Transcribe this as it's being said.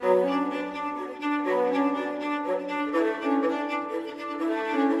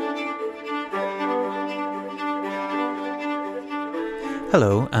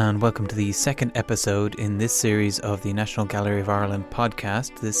Hello and welcome to the second episode in this series of the National Gallery of Ireland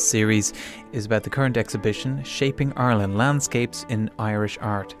podcast. This series is about the current exhibition, Shaping Ireland, Landscapes in Irish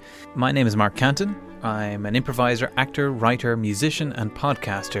Art. My name is Mark Cantan. I'm an improviser, actor, writer, musician and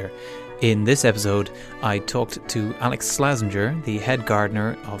podcaster. In this episode, I talked to Alex Slazenger, the head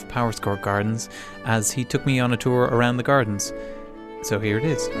gardener of Powerscourt Gardens, as he took me on a tour around the gardens. So here it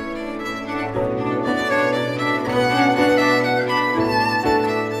is.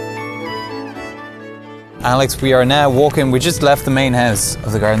 Alex, we are now walking. We just left the main house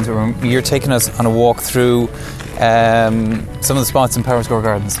of the gardens. You're taking us on a walk through some of the spots in Powerscourt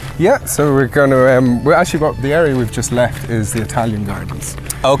Gardens. Yeah, so we're going to... the area we've just left is the Italian Gardens.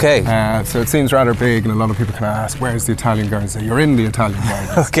 Okay. So it seems rather big, and a lot of people kind of ask, where's the Italian Gardens? So you're in the Italian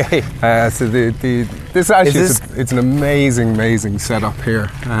Gardens. Okay. It's an amazing setup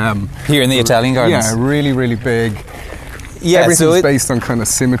here. Here in the Italian Gardens? Yeah, really big. Yeah, everything's based on kind of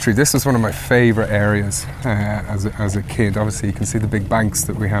symmetry. This was one of my favourite areas as a kid. Obviously, you can see the big banks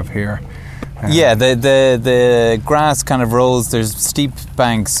that we have here. The grass kind of rolls. There's steep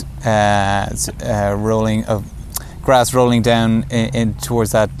banks rolling of grass rolling down in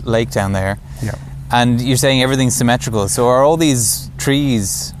towards that lake down there. Yeah. And you're saying everything's symmetrical. So are all these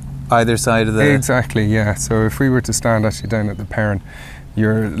trees either side of the... Exactly, yeah. So if we were to stand actually down at the Perrin,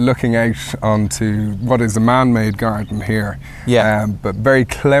 you're looking out onto what is a man-made garden here. Yeah. But very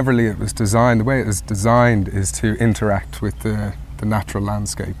cleverly it was designed. The way it was designed is to interact with the natural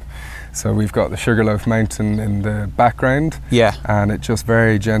landscape. So we've got the Sugarloaf Mountain in the background. Yeah. And it just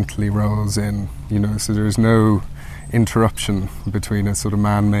very gently rolls in, so there's no interruption between a sort of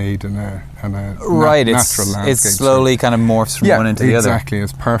man-made and a natural landscape. It slowly kind of morphs from one into the other. Exactly.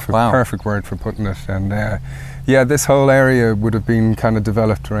 It's perfect. Wow. Perfect word for putting it. And this whole area would have been kind of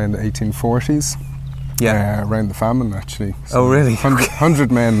developed around the 1840s. Yeah. Around the famine, actually. So really?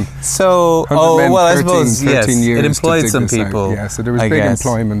 100 men. So, 13 years it employed some people. Yeah, so there was big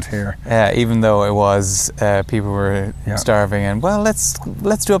employment here. Yeah, even though it was people were starving, and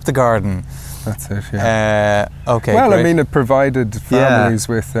let's do up the garden. That's it. Yeah. Okay. Well, great. I mean, it provided families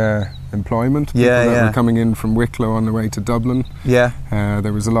with employment. People that were coming in from Wicklow on the way to Dublin. Yeah.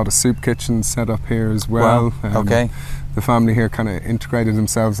 There was a lot of soup kitchens set up here as well. Wow. Okay. The family here kind of integrated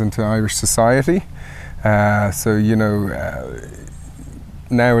themselves into Irish society.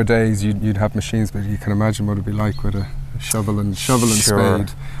 Nowadays you'd have machines, but you can imagine what it'd be like with a shovel and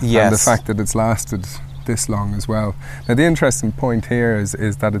spade. Yes. And the fact that it's lasted this long as well. Now the interesting point here is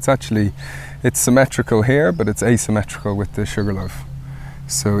that it's symmetrical here, but it's asymmetrical with the Sugarloaf.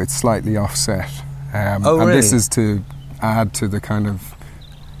 So it's slightly offset. Really? And this is to add to the kind of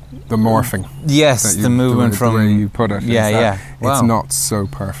the morphing. Yes, the movement from... The way you put it. Yeah. Wow. It's not so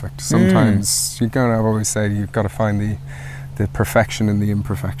perfect. Sometimes you're going to always say you've got to find the perfection in the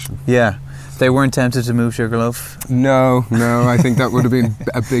imperfection. Yeah. They weren't tempted to move Sugarloaf? No, I think that would have been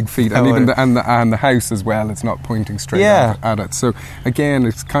a big feat. And even the house as well, it's not pointing straight at it. So again,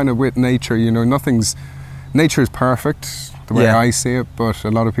 it's kind of with nature, nature is perfect the way I see it, but a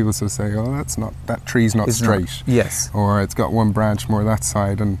lot of people still say, that tree's not straight. Yes. Or it's got one branch more that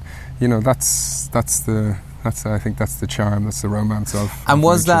side, and I think that's the charm, that's the romance of And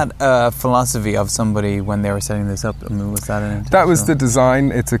was nature. that a philosophy of somebody when they were setting this up? I mean, was that an intention? That was the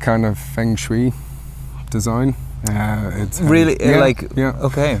design. It's a kind of feng shui design. It's really yeah.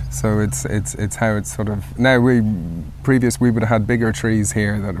 Okay. So it's how it's sort of now. We would have had bigger trees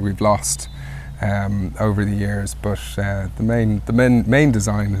here that we've lost over the years, but the main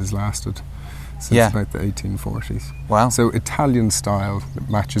design has lasted since about the 1840s. Wow. So Italian style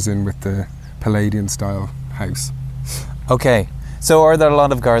matches in with the Palladian style house. Okay. So are there a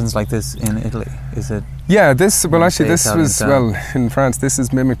lot of gardens like this in Italy? Is it? Yeah, in France, this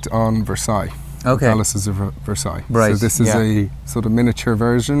is mimicked on Versailles. Okay. The palaces of Versailles. Right. So this is a sort of miniature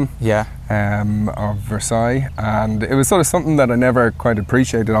version of Versailles, and it was sort of something that I never quite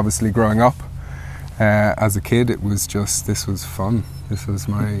appreciated, obviously, growing up. As a kid, this was fun. This was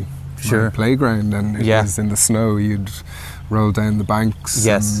my playground, and it was in the snow. You'd roll down the banks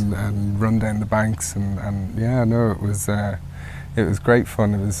and run down the banks, it was great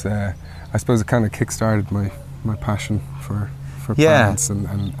fun. It was, I suppose, it kind of kick-started my passion for plants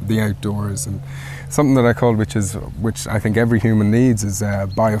and the outdoors, and something that I called, which I think every human needs, is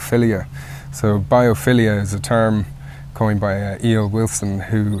biophilia. So biophilia is a term coined by E.O. Wilson,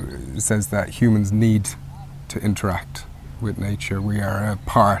 who says that humans need to interact with nature. We're a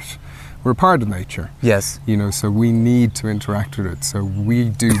part of nature. Yes. So we need to interact with it. So we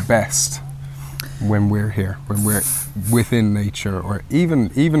do best when we're here, when we're within nature, or even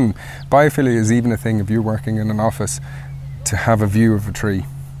biophilia is even a thing if you're working in an office. to have a view of a tree,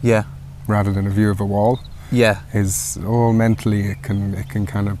 rather than a view of a wall, is all mentally. It can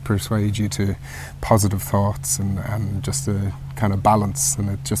kind of persuade you to positive thoughts and just a kind of balance. And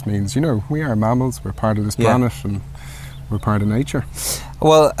it just means, we are mammals. We're part of this planet, and we're part of nature.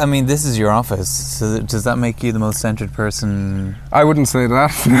 Well, I mean, this is your office, so does that make you the most centred person? I wouldn't say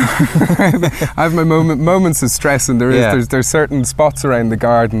that. I have my moments of stress, and there's certain spots around the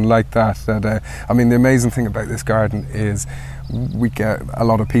garden like that. I mean, the amazing thing about this garden is we get a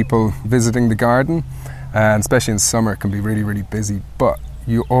lot of people visiting the garden, and especially in summer it can be really, really busy, but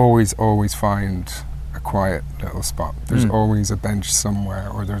you always find a quiet little spot. There's always a bench somewhere,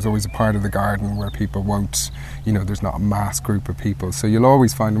 or there's always a part of the garden where people won't, there's not a mass group of people, so you'll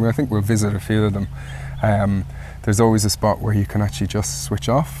always find them. I think we'll visit a few of them. There's always a spot where you can actually just switch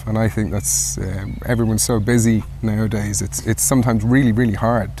off, and I think that's everyone's so busy nowadays, it's sometimes really, really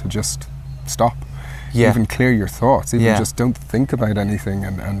hard to just stop, even clear your thoughts, even just don't think about anything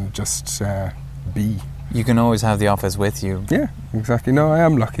and just be. You can always have the office with you. Yeah, exactly. No, I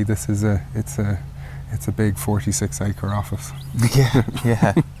am lucky. This is it's a big 46-acre office.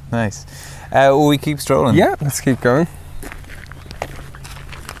 Yeah, nice. Will we keep strolling? Yeah, let's keep going.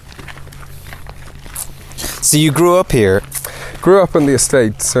 So you grew up here? Grew up on the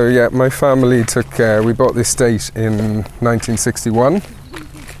estate. So yeah, my family we bought the estate in 1961.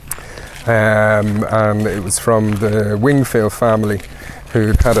 And it was from the Wingfield family,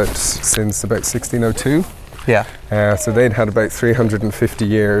 who'd had it since about 1602. Yeah. So they'd had about 350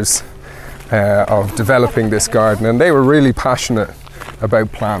 years of developing this garden, and they were really passionate about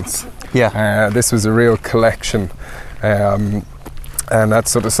plants. Yeah. This was a real collection, and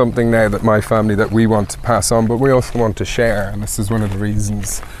that's sort of something now that my family, that we want to pass on, but we also want to share, and this is one of the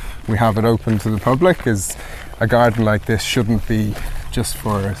reasons we have it open to the public. Is a garden like this shouldn't be just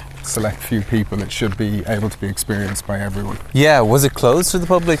for a select few people. It should be able to be experienced by everyone. Yeah. Was it closed to the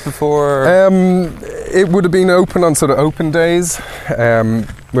public before? It would have been open on sort of open days.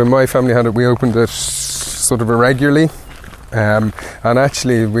 When my family had it, we opened it sort of irregularly. And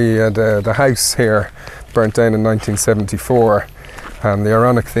actually we had the house here burnt down in 1974, and the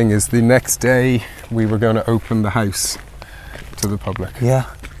ironic thing is the next day we were going to open the house to the public. Yeah.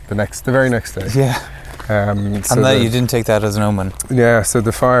 The very next day. Yeah. And that you didn't take that as an omen? Yeah, so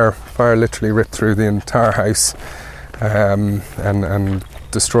the fire literally ripped through the entire house, and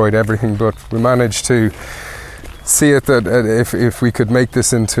destroyed everything, but we managed to see it that if we could make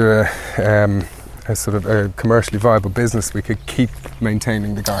this into a sort of a commercially viable business, we could keep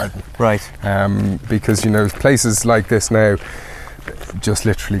maintaining the garden. Right. Because places like this now just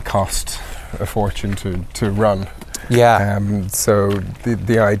literally cost a fortune to run. Yeah. So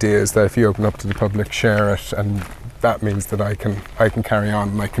the idea is that if you open up to the public, share it, and that means that I can carry on,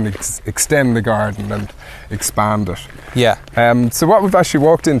 and I can extend the garden and expand it. Yeah. So what we've actually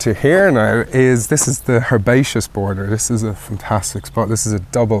walked into here now is the herbaceous border. This is a fantastic spot. This is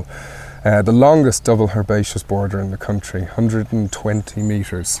the longest double herbaceous border in the country, 120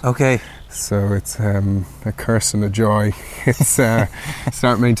 metres. Okay. So it's a curse and a joy. It's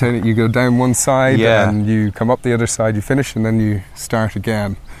start maintaining it. You go down one side, and you come up the other side, you finish, and then you start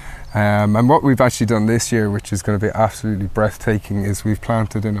again. And what we've actually done this year, which is going to be absolutely breathtaking, is we've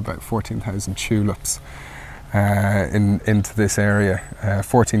planted in about 14,000 tulips into this area,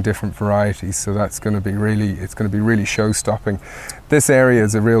 14 different varieties. So that's going to be really show-stopping. This area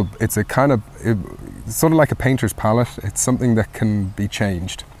is sort of like a painter's palette. It's something that can be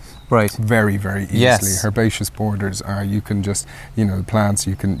changed. Right. Very, very easily. Yes. Herbaceous borders are, you can just, plants,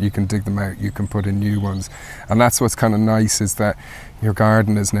 you can dig them out, you can put in new ones. And that's what's kind of nice, is that your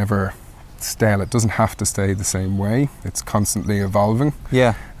garden is never stale. It doesn't have to stay the same way. It's constantly evolving.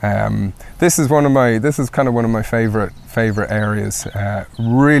 Yeah. This is one of my favorite areas.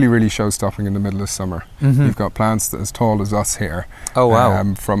 Really, really show-stopping in the middle of summer. Mm-hmm. You've got plants as tall as us here. Oh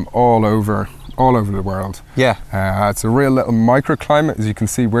wow! From all over the world. Yeah. It's a real little microclimate. As you can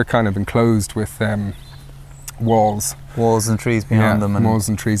see, we're kind of enclosed with walls and trees behind them. And walls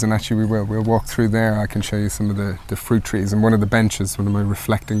and trees, and actually we'll walk through there. I can show you some of the fruit trees, and one of the benches, one of my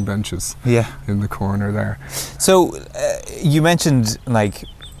reflecting benches, in the corner there. So you mentioned like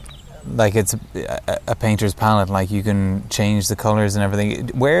it's a painter's palette, like you can change the colours and everything.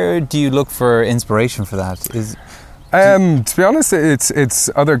 Where do you look for inspiration for that? To be honest, it's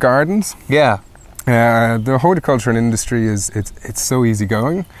other gardens. Yeah. The horticulture industry it's so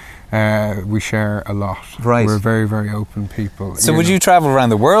easygoing. we share a lot. Right. We're very, very open people. So would you travel around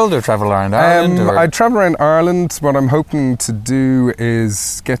the world or travel around Ireland? I'd travel around Ireland. What I'm hoping to do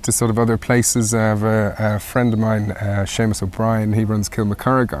is get to sort of other places. I have a friend of mine, Seamus O'Brien. He runs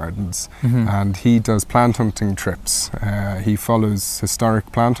Kilmacurra Gardens, and he does plant hunting trips. He follows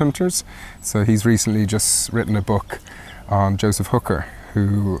historic plant hunters. So he's recently just written a book on Joseph Hooker,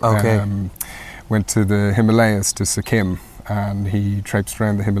 who went to the Himalayas, to Sikkim, and he traipsed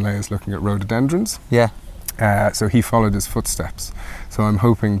around the Himalayas looking at rhododendrons. Yeah. So he followed his footsteps. So I'm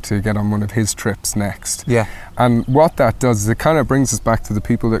hoping to get on one of his trips next. Yeah. And what that does is it kind of brings us back to the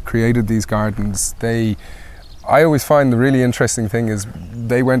people that created these gardens. I always find the really interesting thing is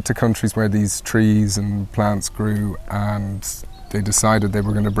they went to countries where these trees and plants grew, and they decided they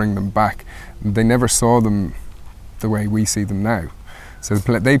were going to bring them back. They never saw them the way we see them now. So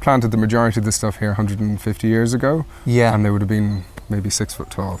they planted the majority of the stuff here 150 years ago, and they would have been maybe 6 foot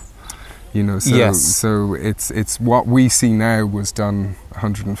tall. So it's what we see now was done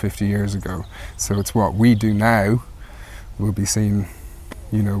 150 years ago. So it's what we do now will be seen,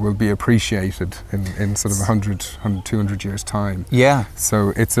 will be appreciated in sort of 100, 200 years time. Yeah.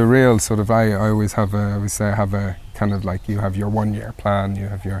 So it's a real sort of, I always say I have a kind of like, you have your 1 year plan, you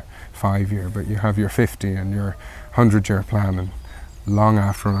have your 5 year, but you have your 50 and your 100 year plan, and long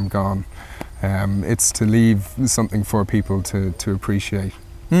after I'm gone, it's to leave something for people to appreciate.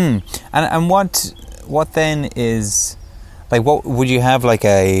 And what then is, like, what would you have, like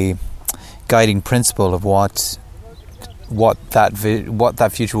a guiding principle of what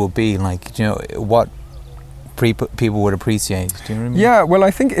that future will be like? What people would appreciate? Do you know what I mean? Yeah, well, I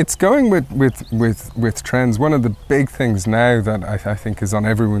think it's going with trends. One of the big things now that I think is on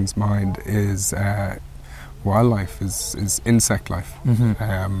everyone's mind is wildlife, is insect life.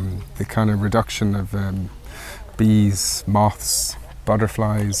 The kind of reduction of bees, moths,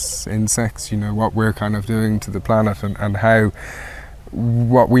 butterflies, insects, what we're kind of doing to the planet, and how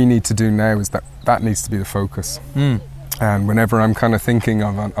what we need to do now is that needs to be the focus. And whenever I'm kind of thinking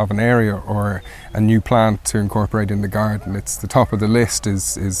of an area or a new plant to incorporate in the garden, it's the top of the list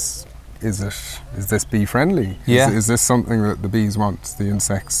is this bee friendly? Yeah. Is this something that the bees want, the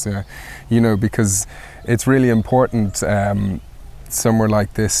insects? Because it's really important somewhere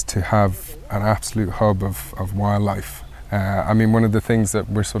like this to have an absolute hub of wildlife. One of the things that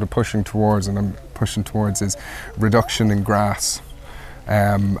we're sort of pushing towards, and I'm pushing towards, is reduction in grass,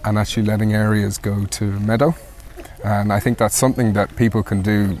 and actually letting areas go to meadow. And I think that's something that people can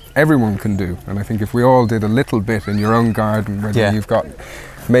do, everyone can do. And I think if we all did a little bit in your own garden, whether you've got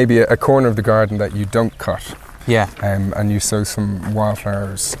maybe a corner of the garden that you don't cut, and you sow some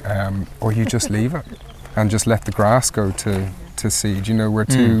wildflowers, or you just leave it and just let the grass go to seed.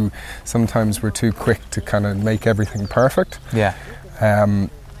 Sometimes we're too quick to kind of make everything perfect.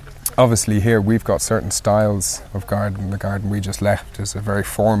 Obviously here we've got certain styles of garden. The garden we just left is a very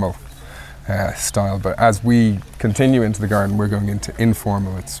formal style, but as we continue into the garden, we're going into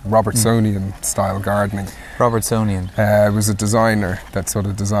informal. It's Robertsonian style gardening. Robertsonian. Was a designer that sort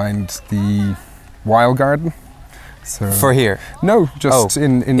of designed the wild garden. So for here? No, just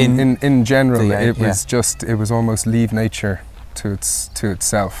in general. It was almost leave nature to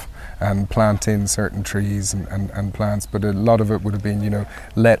itself and plant in certain trees and plants, but a lot of it would have been,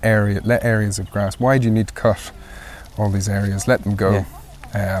 let areas of grass. Why do you need to cut all these areas? Let them go.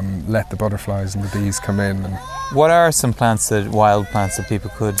 Let the butterflies and the bees come in. And what are some wild plants that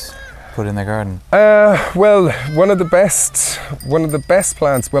people could put in their garden? Well, one of the best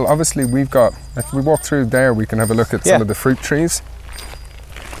plants. Well, obviously we've got. If we walk through there, we can have a look at some of the fruit trees.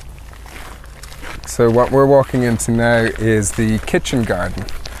 So what we're walking into now is the kitchen garden.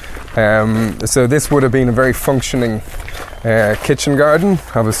 So this would have been a very functioning kitchen garden,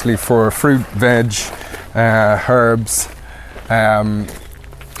 obviously for fruit, veg, herbs.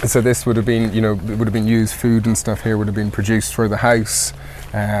 So this would have been, it would have been used, food and stuff here would have been produced for the house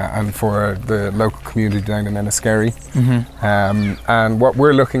and for the local community down in Enniskerry. And what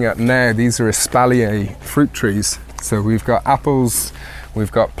we're looking at now, these are espalier fruit trees. So we've got apples,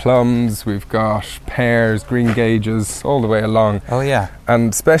 we've got plums, we've got pears, green gages, all the way along. Oh yeah.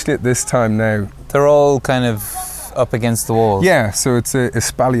 And especially at this time now, they're all kind of up against the walls. Yeah, so it's a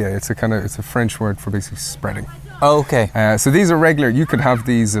espalier. It's a French word for basically spreading. Oh, okay. So these are regular. You could have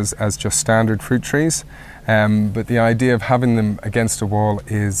these as just standard fruit trees, but the idea of having them against a wall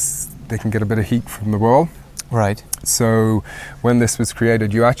is they can get a bit of heat from the wall. Right. So when this was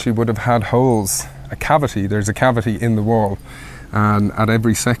created, you actually would have had holes, a cavity. There's a cavity in the wall, and at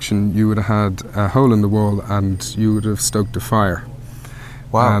every section you would have had a hole in the wall, and you would have stoked a fire.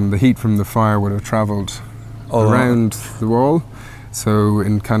 Wow. And the heat from the fire would have travelled around the wall, So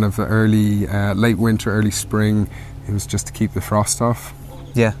in kind of the early, late winter, early spring, it was just to keep the frost off.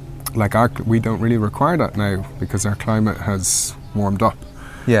 Yeah. Like we don't really require that now because our climate has warmed up.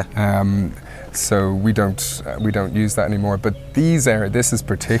 Yeah. So we don't use that anymore. But this is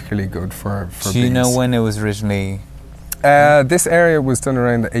particularly good for bees. Do you know when it was originally? This area was done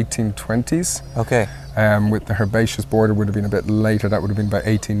around the 1820s. Okay. With the herbaceous border would have been a bit later. That would have been by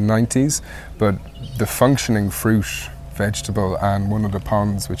 1890s. But the functioning fruit, vegetable, and one of the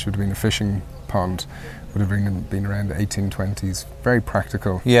ponds, which would have been a fishing pond, would have been around the 1820s. Very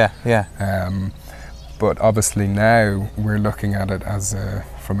practical. Yeah. But obviously now we're looking at it as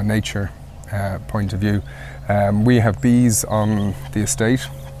from a nature point of view. We have bees on the estate,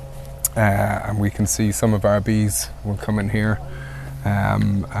 and we can see some of our bees will come in here,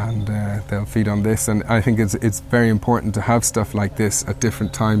 and they'll feed on this. And I think it's very important to have stuff like this at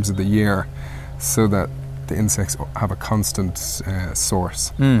different times of the year, so that the insects have a constant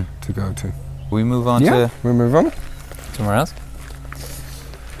source to go to. We move on we'll move on somewhere else.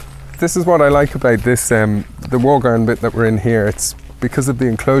 This is what I like about this, the wall garden bit that we're in here. It's because of the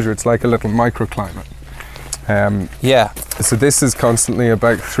enclosure, it's like a little microclimate. So this is constantly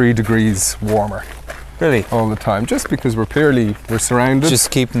about 3 degrees warmer. Really? All the time, just because we're surrounded. Just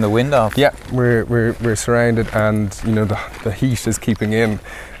keeping the wind off. Yeah, we're surrounded, and the heat is keeping in,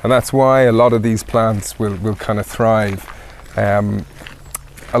 and that's why a lot of these plants will kind of thrive.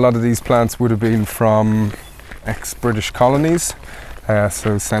 A lot of these plants would have been from ex-British colonies,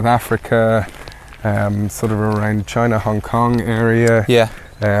 so South Africa, sort of around China, Hong Kong area. Yeah.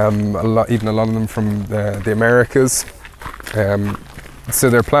 Even a lot of them from the Americas. So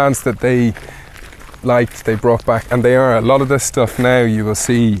they're plants that they liked, they brought back, and they are a lot of this stuff now. You will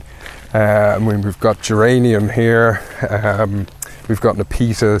see. We've got geranium here. We've got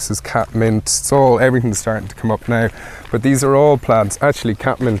Nepeta. This is catmint. Everything's starting to come up now. But these are all plants. Actually,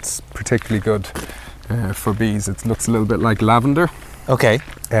 catmint's particularly good for bees. It looks a little bit like lavender. Okay.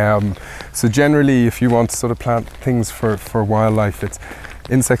 So generally, if you want to sort of plant things for wildlife, it's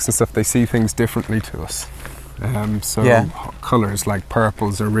insects and stuff. They see things differently to us. Colours like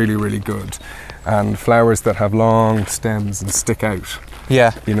purples are really, really good, and flowers that have long stems and stick out.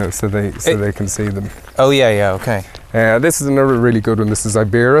 Yeah. So they can see them. Oh yeah. Okay. This is another really good one. This is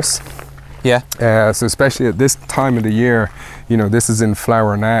Iberis. Yeah. So especially at this time of the year, this is in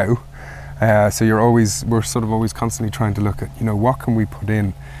flower now. So we're sort of always constantly trying to look at, what can we put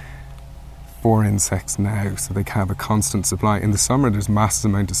in for insects now so they can have a constant supply. In the summer there's massive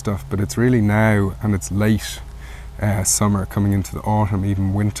amount of stuff, but it's really now, and it's late summer coming into the autumn,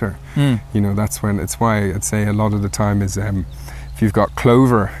 even winter. That's when, it's why I'd say a lot of the time is if you've got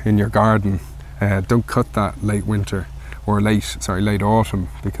clover in your garden, don't cut that late winter or late autumn,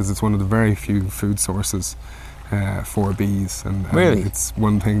 because it's one of the very few food sources for bees, and really? It's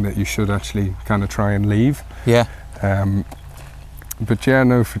one thing that you should actually kind of try and leave. Yeah. But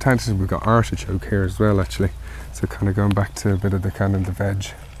for fantastic, we've got artichoke here as well, actually. So kind of going back to a bit of the kind of the veg.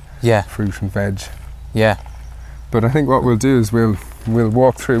 Yeah. Fruit and veg. Yeah. But I think what we'll do is we'll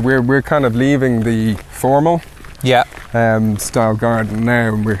walk through. We're kind of leaving the formal style garden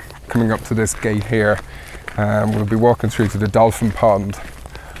now, and we're coming up to this gate here. We'll be walking through to the dolphin pond,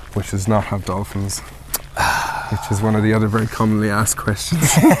 which does not have dolphins, which is one of the other very commonly asked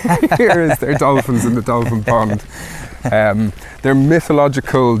questions. Here is there dolphins in the dolphin pond. They're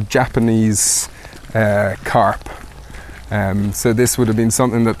mythological Japanese carp. So this would have been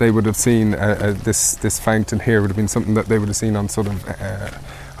something that they would have seen, this fountain here would have been something that they would have seen on sort of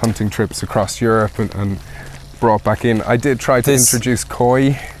hunting trips across Europe and brought back in. I did try to introduce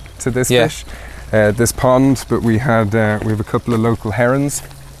koi to this fish, this pond, but we have a couple of local herons.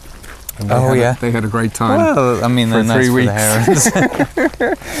 And they had a great time. Well, I mean, for they're 3 weeks. Nice for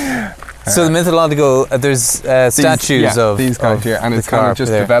the herons. So the mythological, there's statues of these guys here, and it's kind of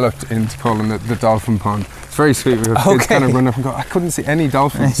just developed into calling it the dolphin pond. It's very sweet. We have kids kind of run up and go, I couldn't see any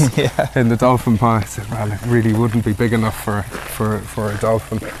dolphins in the dolphin pond. I said, well, it really wouldn't be big enough for a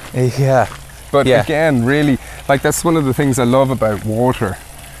dolphin. Yeah. But again, really, like, that's one of the things I love about water.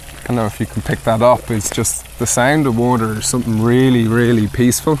 I don't know if you can pick that up. It's just the sound of water is something really, really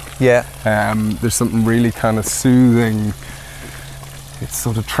peaceful. Yeah. There's something really kind of soothing. It's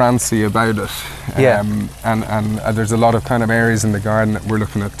sort of trancy about it. And there's a lot of kind of areas in the garden that we're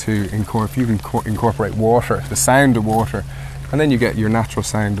looking at to incorporate. You can incorporate water, the sound of water, and then you get your natural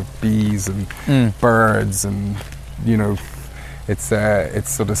sound of bees and birds, and it's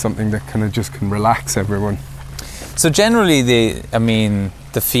sort of something that kind of just can relax everyone. So generally,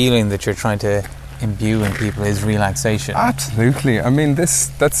 the feeling that you're trying to imbue in people is relaxation. Absolutely. I mean, that's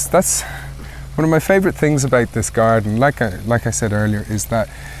one of my favourite things about this garden, like I said earlier, is that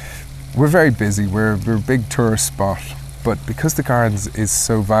we're very busy. We're a big tourist spot, but because the garden is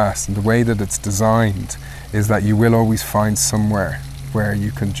so vast and the way that it's designed is that you will always find somewhere where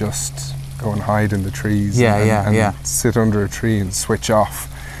you can just go and hide in the trees and sit under a tree and switch off.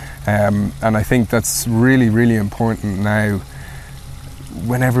 And I think that's really, really important now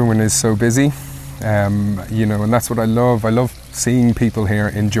when everyone is so busy. You know, and that's what I love. I love seeing people here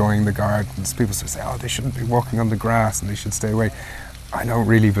enjoying the gardens. People say, oh, they shouldn't be walking on the grass and they should stay away. I don't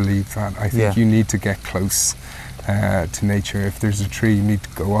really believe that. I think you need to get close to nature. If there's a tree, you need to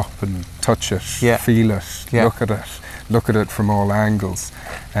go up and touch it, feel it, look at it from all angles.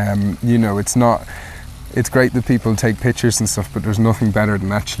 You know, it's great that people take pictures and stuff, but there's nothing better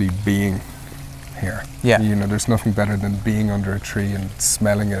than actually being here. You know, there's nothing better than being under a tree and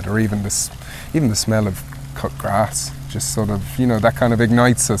smelling it, or even the smell of cut grass. Just sort of, you know, that kind of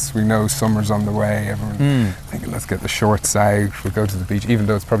ignites us. We know summer's on the way. Everyone thinking, let's get the shorts out. We'll go to the beach, even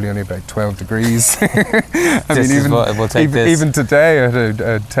though it's probably only about 12 degrees. Even today, I had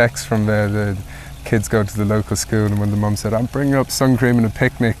a text from the kids go to the local school, and when the mum said, I'm bringing up sun cream and a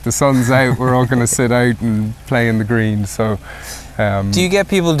picnic, the sun's out, we're all going to sit out and play in the green. So do you get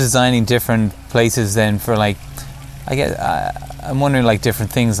people designing different places then for, like, I'm wondering, like,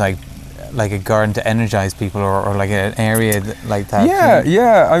 different things, like a garden to energize people, or like an area like that?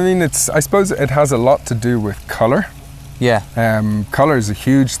 I mean, I suppose it has a lot to do with colour. Colour is a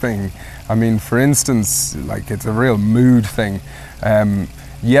huge thing. I mean, for instance, like, it's a real mood thing.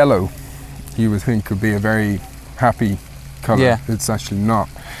 Yellow, you would think, could be a very happy colour. It's actually not.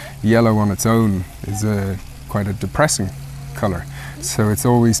 Yellow on its own is quite a depressing colour. So it's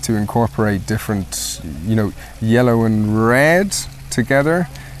always to incorporate different, you know, yellow and red together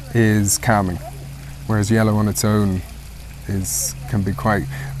is calming, whereas yellow on its own can be quite.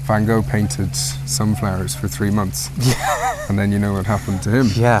 Van Gogh painted sunflowers for 3 months, and then you know what happened to him.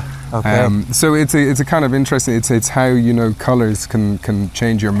 So it's a kind of interesting. It's how, you know, colours can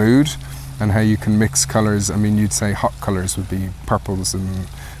change your mood, and how you can mix colours. I mean, you'd say hot colours would be purples and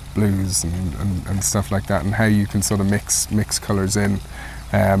blues and stuff like that, and how you can sort of mix colours in.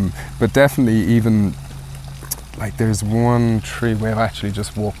 But definitely, even like, there's one tree, we've actually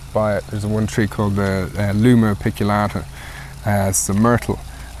just walked by it, there's one tree called the Luma piculata. It's a myrtle,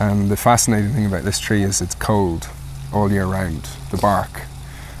 and the fascinating thing about this tree is it's cold all year round, the bark.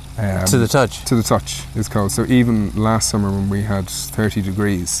 To the touch it's cold. So even last summer when we had 30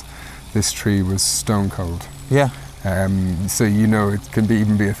 degrees, this tree was stone cold. So, you know, it can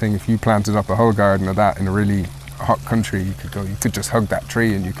even be a thing. If you planted up a whole garden of that in a really hot country, you could just hug that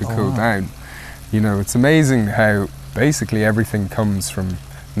tree and you could cool down. You know, it's amazing how basically everything comes from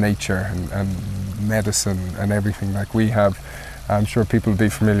nature and medicine and everything. Like, we have, I'm sure people will be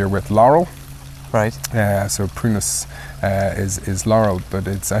familiar with laurel. Right. So prunus is laurel, but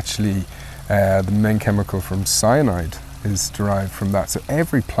it's actually the main chemical from cyanide is derived from that. So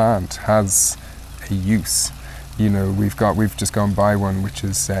every plant has a use. You know, we've just gone by one which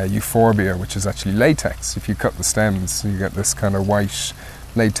is euphorbia, which is actually latex. If you cut the stems, you get this kind of white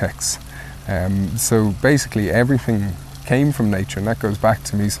latex. So basically everything came from nature, and that goes back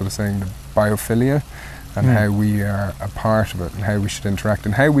to me sort of saying the biophilia and how we are a part of it, and how we should interact,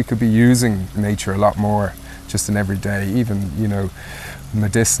 and how we could be using nature a lot more just in every day, even, you know,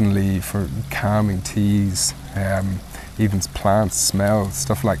 medicinally for calming teas, even plants smell,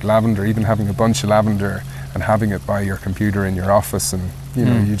 stuff like lavender, even having a bunch of lavender and having it by your computer in your office, and, you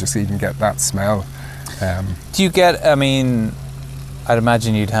know, you just even get that smell. Do you get, I mean, I'd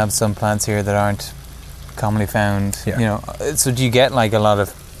imagine you'd have some plants here that aren't commonly found, you know, so do you get, like, a lot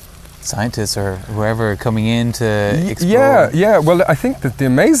of scientists or whoever coming in to explore? Well, I think that the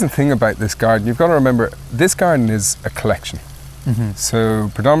amazing thing about this garden, you've got to remember, this garden is a collection. So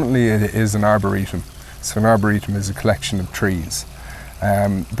predominantly it is an arboretum. So an arboretum is a collection of trees,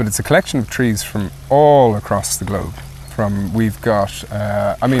 but it's a collection of trees from all across the globe. We've got,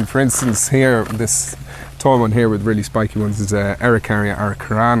 I mean, for instance, here, this tall one here with really spiky ones is Ericaria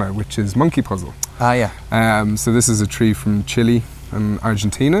araucariana, which is monkey puzzle. So this is a tree from Chile and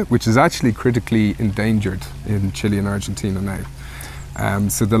Argentina, which is actually critically endangered in Chile and Argentina now.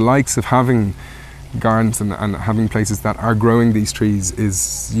 So the likes of having gardens and having places that are growing these trees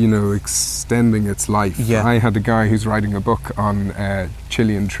is, you know, extending its life. I had a guy who's writing a book on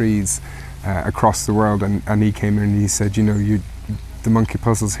Chilean trees across the world, and he came in and he said, you know, the monkey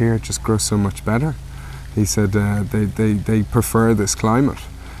puzzles here just grow so much better. He said they prefer this climate.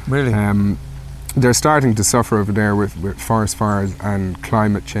 Really? They're starting to suffer over there with forest fires and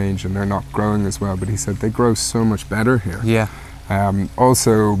climate change, and they're not growing as well, but he said they grow so much better here.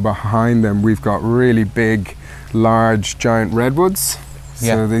 Also behind them we've got really big, large, giant redwoods.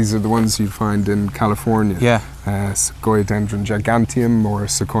 So these are the ones you'd find in California. Sequoiadendron giganteum or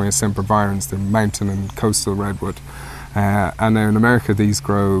Sequoia sempervirens, the mountain and coastal redwood. And now in America these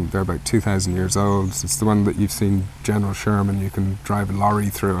grow, they're about 2,000 years old. It's the one that you've seen General Sherman, you can drive a lorry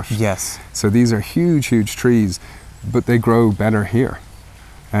through it. Yes. So these are huge, huge trees, but they grow better here.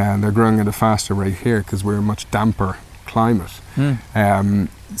 And they're growing at a faster rate here because we're a much damper climate.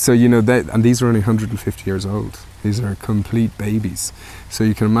 So, you know, and these are only 150 years old. These are complete babies. So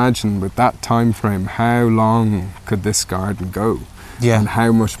you can imagine with that time frame, how long could this garden go? And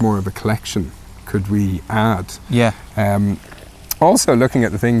how much more of a collection could we add? Also looking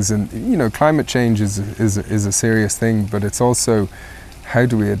at the things, and you know, climate change is a serious thing, but it's also how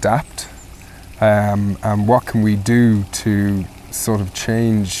do we adapt, and what can we do to sort of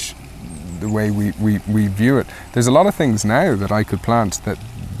change the way we view it. There's a lot of things now that I could plant that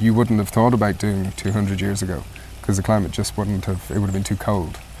you wouldn't have thought about doing 200 years ago, because the climate just it would have been too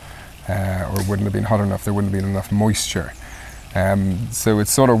cold, or wouldn't have been hot enough, there wouldn't have been enough moisture. So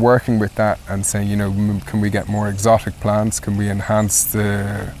it's sort of working with that and saying, you know, can we get more exotic plants? Can we enhance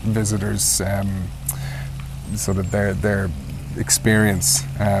the visitors' sort of their experience?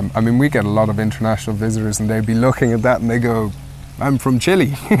 I mean, we get a lot of international visitors, and they'd be looking at that and they go, "I'm from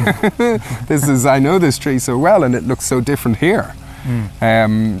Chile. I know this tree so well, and it looks so different here."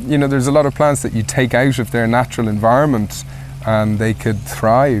 You know, there's a lot of plants that you take out of their natural environment, and they could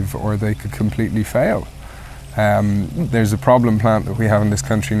thrive or they could completely fail. There's a problem plant that we have in this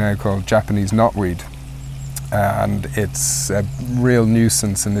country now called Japanese knotweed, and it's a real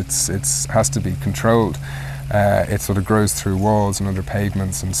nuisance, and it has to be controlled. It sort of grows through walls and under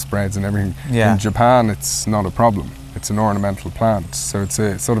pavements and spreads and everything. In Japan it's not a problem, it's an ornamental plant, so it's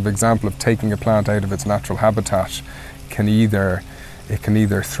a sort of example of taking a plant out of its natural habitat. It can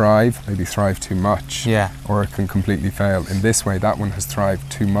either thrive, maybe thrive too much, or it can completely fail. In this way, that one has thrived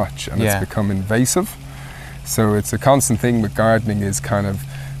too much and it's become invasive. So it's a constant thing with gardening, is kind of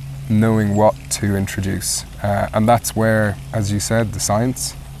knowing what to introduce. And that's where, as you said, the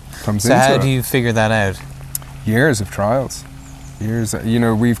science comes into it. So how do you figure that out? Years of trials. You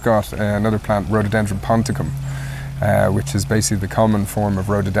know, we've got another plant, Rhododendron ponticum, which is basically the common form of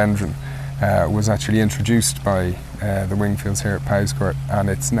rhododendron. Was actually introduced by the Wingfields here at Powerscourt, and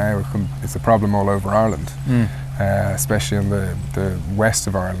it's a problem all over Ireland, especially in the west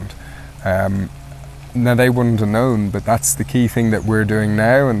of Ireland. Now they wouldn't have known, but that's the key thing that we're doing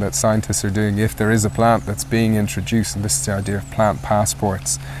now, and that scientists are doing. If there is a plant that's being introduced, and this is the idea of plant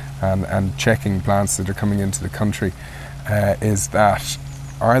passports and checking plants that are coming into the country, is that,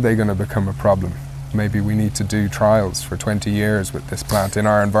 are they going to become a problem? Maybe we need to do trials for 20 years with this plant in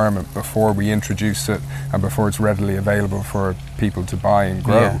our environment before we introduce it and before it's readily available for people to buy and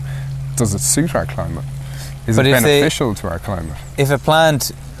grow. Does it suit our climate? Is it beneficial to our climate? If a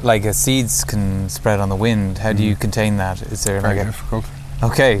plant, like seeds, can spread on the wind, how do you contain that? Is there very difficult.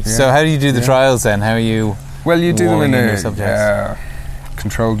 Okay, so how do you do the trials then? How are you? Well, you do them in a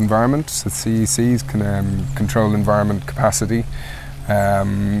controlled environment. So CECs can control environment capacity.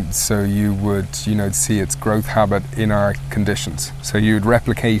 So you would, see its growth habit in our conditions. So you'd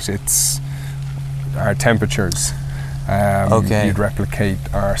replicate our temperatures. You'd replicate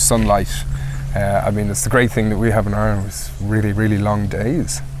our sunlight. It's the great thing that we have in Ireland is really, really long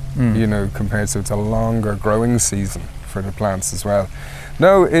days. Compared to, it's a longer growing season for the plants as well.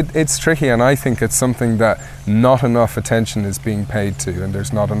 No, it's tricky, and I think it's something that not enough attention is being paid to, and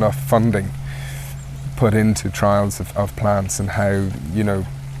there's not enough funding put into trials of plants and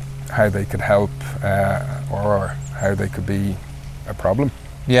how they could help or how they could be a problem.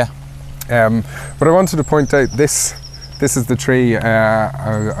 But I wanted to point out this is the tree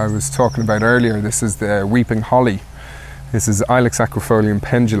I was talking about earlier. This is the weeping holly. This is Ilex aquifolium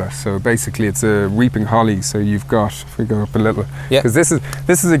pendula. So basically it's a weeping holly. So you've got, if we go up a little, because this is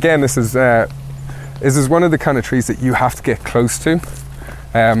one of the kind of trees that you have to get close to.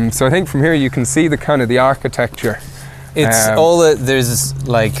 So I think from here you can see the kind of the architecture. It's there's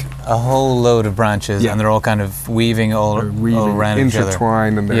like a whole load of branches, and they're all kind of weaving all around each other.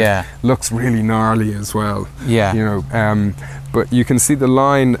 Intertwined, and it looks really gnarly as well. But you can see the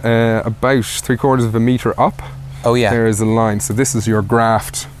line about 3/4 of a metre up. There is a line. So this is your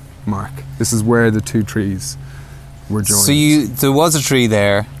graft, Mark. This is where the two trees were joined. So there was a tree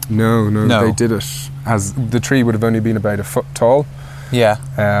there? No, they did it as the tree would have only been about a foot tall.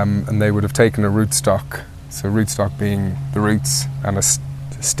 And they would have taken a rootstock. So rootstock being the roots and a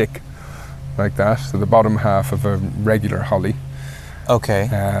stick like that. So the bottom half of a regular holly.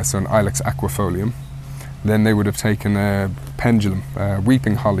 So an Ilex aquifolium. then they would have taken a pendulum,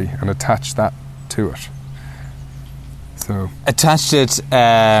 weeping holly, and attached that to it. So attached it,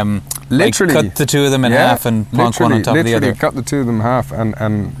 literally, like cut the two of them in half and plonk one on top of the other. Cut the two of them in half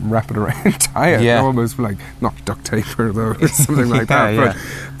and wrap it around, tie it, almost like, not duct tape or something like that.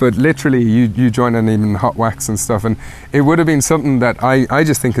 But literally, you join in even hot wax and stuff, and it would have been something that I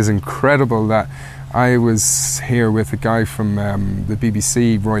just think is incredible. That I was here with a guy from the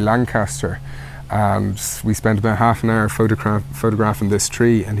BBC, Roy Lancaster, and we spent about half an hour photographing this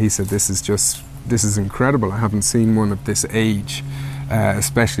tree, and he said, this is incredible. I haven't seen one of this age,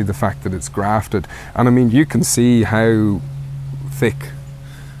 especially the fact that it's grafted. And I mean, you can see how thick,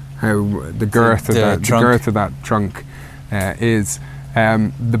 how the girth of that trunk is.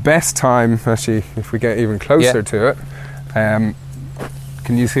 The best time, actually, if we get even closer to it,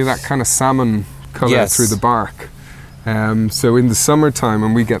 can you see that kind of salmon colour through the bark? So in the summertime,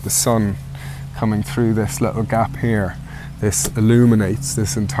 when we get the sun coming through this little gap here, this illuminates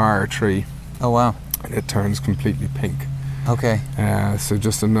this entire tree. Oh wow! And it turns completely pink. Okay. So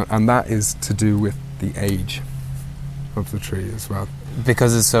and that is to do with the age of the tree as well.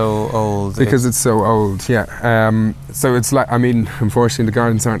 Because it's so old. Because it's so old, yeah. So it's like, I mean, unfortunately the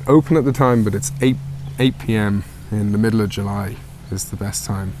gardens aren't open at the time, but it's 8 p.m. in the middle of July is the best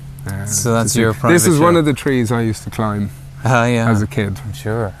time. So that's your private This is show. one of the trees I used to climb as a kid.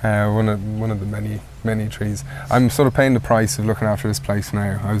 Sure. One of the many trees. I'm sort of paying the price of looking after this place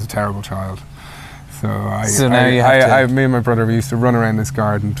now. I was a terrible child. So me and my brother, we used to run around this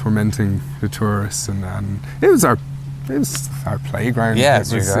garden tormenting the tourists, and it was our playground. Yeah,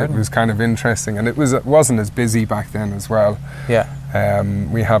 it was kind of interesting, and it wasn't as busy back then as well. Yeah.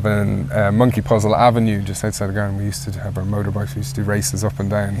 We have a Monkey Puzzle Avenue just outside the garden. We used to have our motorbikes. We used to do races up and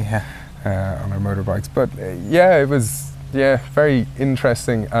down on our motorbikes. But it was very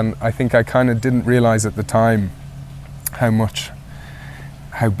interesting, and I think I kind of didn't realise at the time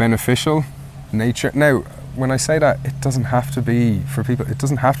how beneficial nature. Now, when I say that, it doesn't have to be, for people, it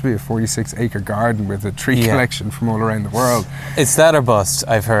doesn't have to be a 46-acre garden with a tree collection from all around the world. It's that or bust,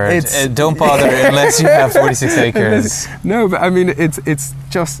 I've heard. Don't bother unless you have 46 acres. No, but I mean, it's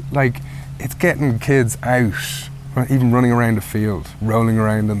just like, it's getting kids out, even running around a field, rolling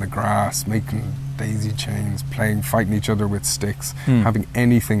around in the grass, making daisy chains, fighting each other with sticks, having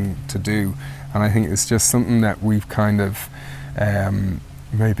anything to do. And I think it's just something that we've kind of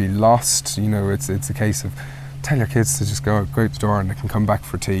maybe lost. You know, it's a case of tell your kids to just go out the door and they can come back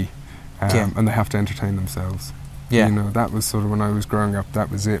for tea, and they have to entertain themselves. You know, that was sort of when I was growing up,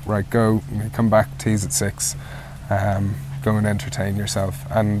 that was it. Right, go, come back, tea's at 6, go and entertain yourself.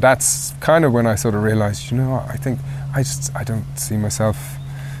 And that's kind of when I sort of realised, you know what, I think I don't see myself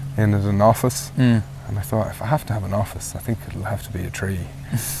in an office. And I thought, if I have to have an office, I think it'll have to be a tree,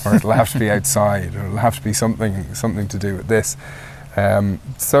 or it'll have to be outside, or it'll have to be something to do with this.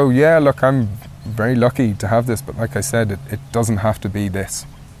 So yeah, look, I'm very lucky to have this, but like I said, it doesn't have to be this.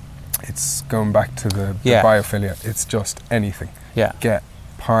 It's going back to the biophilia. It's just anything. Get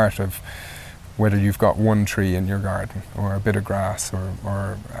part of, whether you've got one tree in your garden, or a bit of grass,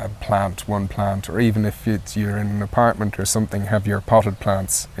 or a plant, one plant, or even if you're in an apartment or something, have your potted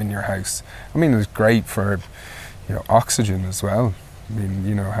plants in your house. I mean, it's great for, oxygen as well. I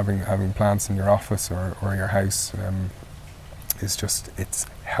mean, having plants in your office or your house, it's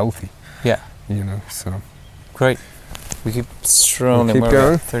healthy. So. Great. We keep strolling. We'll keep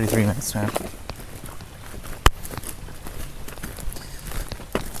going. 33 minutes now.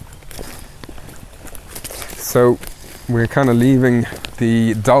 So we're kind of leaving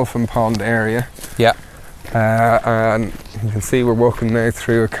the dolphin pond area. And you can see we're walking now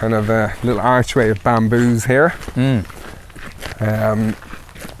through a kind of a little archway of bamboos here.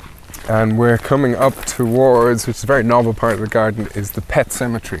 And we're coming up towards, which is a very novel part of the garden, is the pet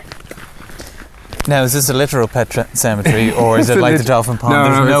cemetery. Now, is this a literal pet cemetery, or is it like the dolphin pond?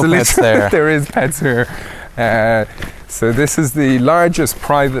 No, there's no pets there. There is pets here. So this is the largest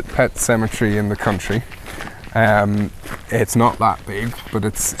private pet cemetery in the country. It's not that big, but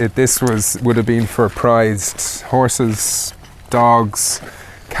this would have been for prized horses, dogs,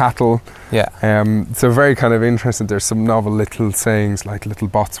 cattle. So very kind of interesting. There's some novel little sayings, like little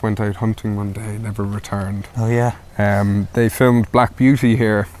bots went out hunting one day, never returned. They filmed Black Beauty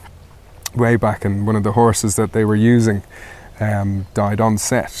here way back, and one of the horses that they were using died on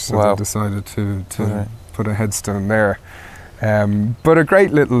set, so they decided to put a headstone there. But a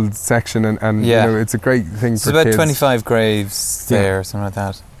great little section, and it's a great thing for kids. There's about 25 graves there, something like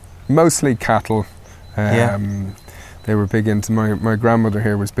that. Mostly cattle. They were big into, my grandmother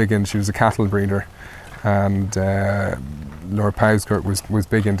here was big into, she was a cattle breeder, and Lord Powerscourt was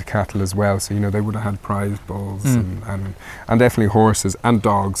big into cattle as well, so they would have had prize bulls and definitely horses and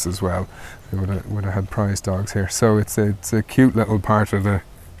dogs as well. They would have had prize dogs here. So it's a cute little part of the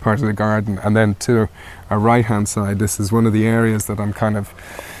garden. And then to our right hand side, this is one of the areas that I'm kind of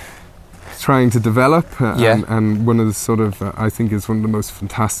trying to develop, and one of the sort of I think is one of the most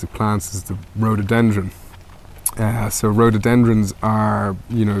fantastic plants is the rhododendron. So rhododendrons are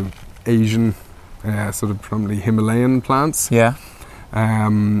Asian, sort of predominantly Himalayan plants. They're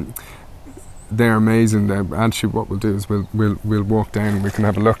amazing. Actually, what we'll do is we'll walk down and we can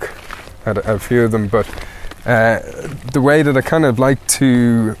have a look at a few of them. But the way that I kind of like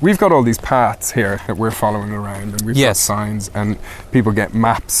to, we've got all these paths here that we're following around, and we've got signs, and people get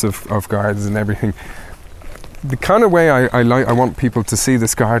maps of gardens and everything. The kind of way I want people to see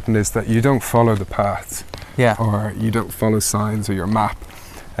this garden is that you don't follow the paths, or you don't follow signs or your map.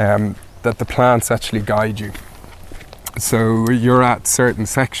 That the plants actually guide you. So you're at certain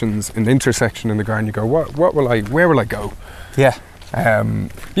sections, an intersection in the garden. You go, where will I go?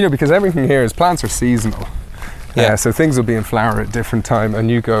 Because everything here is, plants are seasonal. So things will be in flower at different time, and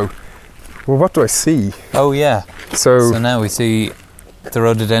you go, well, what do I see? Oh yeah. So now we see the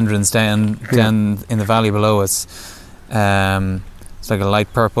rhododendrons down in the valley below us. It's like a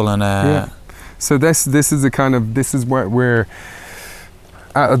light purple and a. So this is the kind of, this is where we're.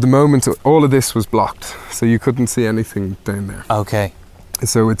 At the moment, all of this was blocked, so you couldn't see anything down there. Okay.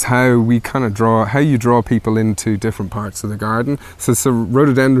 So it's how we kind of how you draw people into different parts of the garden. So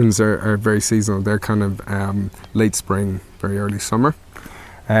rhododendrons are very seasonal. They're kind of late spring, very early summer.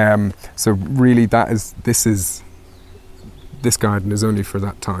 So really, this garden is only for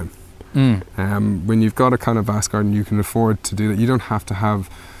that time. When you've got a kind of vast garden, you can afford to do that. You don't have to have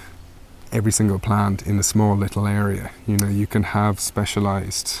every single plant in a small little area. You can have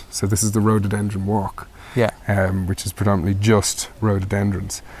specialised. So this is the rhododendron walk, which is predominantly just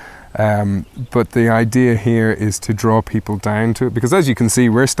rhododendrons. But the idea here is to draw people down to it, because as you can see,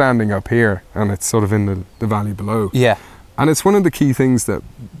 we're standing up here and it's sort of in the valley below. And it's one of the key things that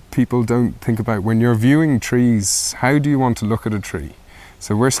people don't think about when you're viewing trees. How do you want to look at a tree?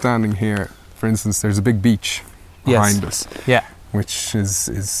 So we're standing here, for instance, there's a big beech behind us. Which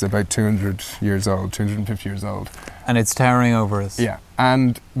is about 200 years old, 250 years old. And it's towering over us.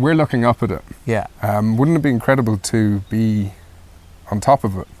 And we're looking up at it. Wouldn't it be incredible to be on top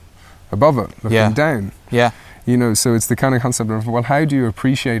of it, above it, looking down? So it's the kind of concept of, well, how do you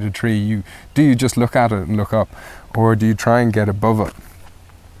appreciate a tree? Do you just look at it and look up, or do you try and get above it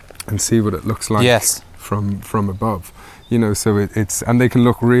and see what it looks like from above? So it's, and they can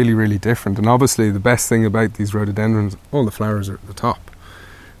look really, really different. And obviously the best thing about these rhododendrons, all the flowers are at the top.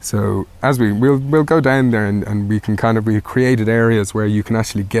 So as we'll go down there and we've created areas where you can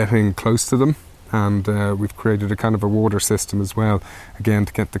actually get in close to them. And we've created a kind of a water system as well, again,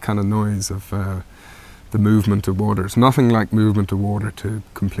 to get the kind of noise of the movement of water. It's nothing like movement of water to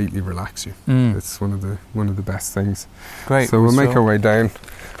completely relax you. It's one of the best things. Great. So we'll make our way down.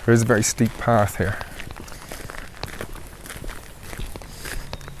 There is a very steep path here.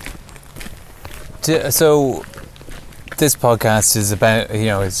 So this podcast is about,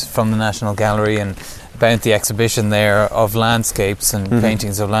 it's from the National Gallery and about the exhibition there of landscapes and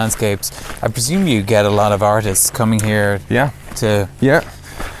paintings of landscapes. I presume you get a lot of artists coming here we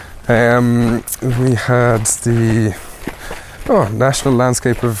had the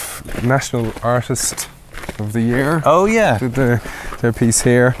National Artist of the Year. Did their piece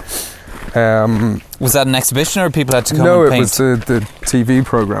here. Was that an exhibition or people had to come and paint? No, it was the TV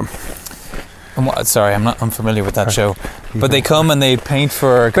programme. Sorry, I'm not unfamiliar with that show. But they come and they paint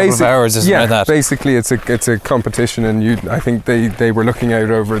for a couple of hours, isn't it? That? Basically it's a competition, and I think they were looking out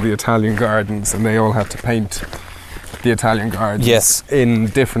over the Italian gardens and they all had to paint the Italian gardens in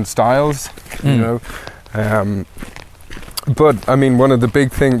different styles, But I mean, one of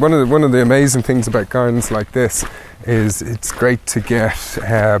the amazing things about gardens like this is it's great to get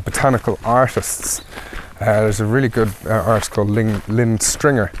botanical artists. There's a really good artist called Lynn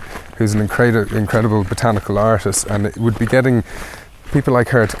Stringer, who's an incredible botanical artist, and it would be getting people like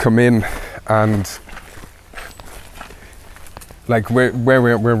her to come in and, like,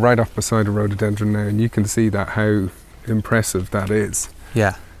 we're right up beside a rhododendron now, and you can see that how impressive that is.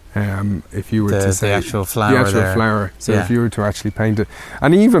 If you were to say the actual flower, so if you were to actually paint it,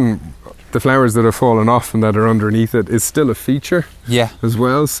 and even the flowers that have fallen off and that are underneath it is still a feature as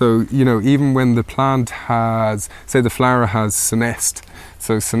well. So, even when the plant has, say the flower has senesced,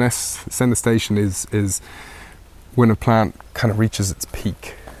 so senestation is when a plant kind of reaches its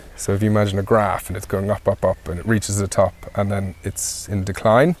peak. So if you imagine a graph and it's going up, and it reaches the top and then it's in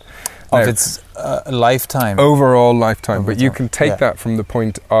decline, Of its lifetime? Overall lifetime. But you can take that from the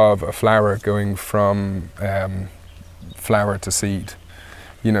point of a flower going from flower to seed.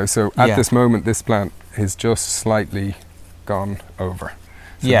 You know, so at this moment, this plant is just slightly gone over.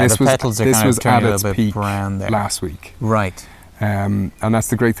 So the petals are kind of turning a little bit brown there. Last week. Right. And that's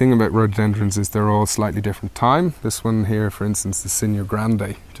the great thing about rhododendrons, is they're all slightly different time. This one here, for instance, the Signor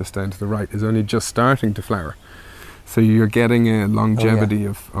Grande, just down to the right, is only just starting to flower. So you're getting a longevity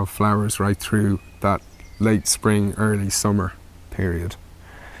of flowers right through that late spring, early summer period.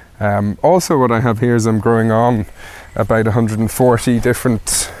 Also what I have here is I'm growing on about 140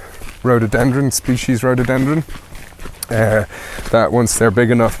 different rhododendron, species rhododendron, that once they're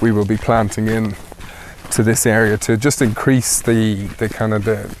big enough we will be planting in to this area to just increase the kind of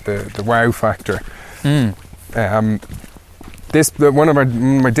the wow factor. One of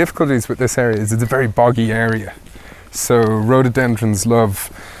my difficulties with this area is it's a very boggy area. So rhododendrons love,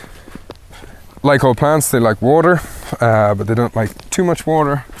 like all plants, they like water, but they don't like too much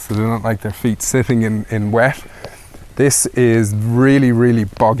water, so they don't like their feet sitting in wet. This is really, really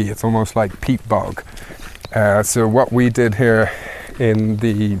boggy. It's almost like peat bog. So what we did here in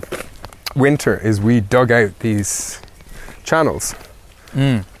the winter is we dug out these channels.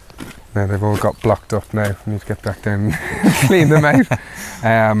 Now they've all got blocked up now. We need to get back down and clean them out.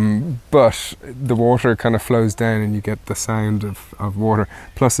 But the water kind of flows down and you get the sound of water.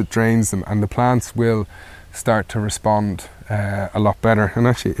 Plus it drains them and the plants will start to respond a lot better. And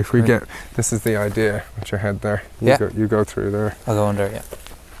actually, if we get, this is the idea with your head there. You go through there. I'll go under, yeah.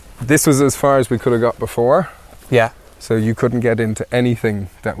 This was as far as we could have got before. Yeah. So you couldn't get into anything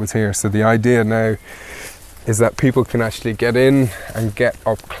that was here. So the idea now is that people can actually get in and get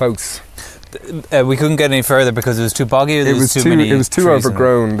up close. We couldn't get any further because it was too boggy. Or it was too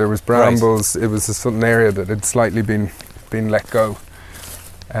overgrown. There was brambles. Right. It was a certain area that had slightly been let go.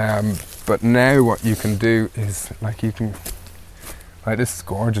 But now what you can do is this is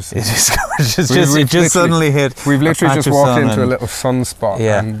gorgeous. It is gorgeous. It just suddenly hit. We've literally just walked into a little sunspot,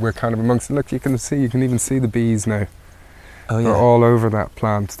 and we're kind of amongst. Look, you can even see the bees now. Oh yeah, they're all over that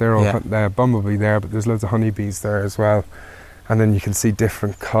plant. They're all bumblebee there, but there's loads of honeybees there as well. And then you can see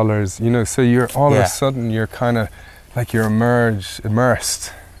different colours. You know, so you're all of a sudden you're kind of like you're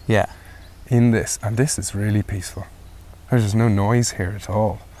immersed. Yeah. In this, and this is really peaceful. There's just no noise here at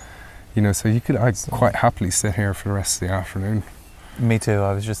all. You know, so I'd quite happily sit here for the rest of the afternoon. Me too.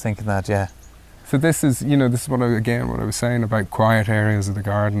 I was just thinking that, yeah. So this is what I was saying about quiet areas of the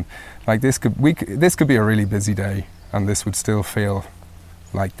garden. Like this could be a really busy day, and this would still feel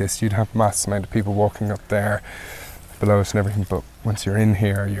like this. You'd have mass amount of people walking up there, below us and everything. But once you're in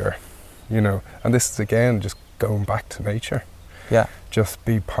here, and this is again just going back to nature. Yeah. Just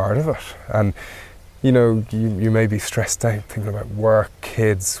be part of it, and you may be stressed out thinking about work,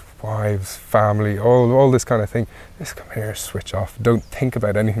 kids, wives, family, all this kind of thing. Just come here, switch off. Don't think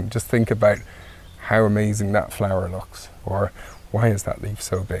about anything. Just think about how amazing that flower looks, or why is that leaf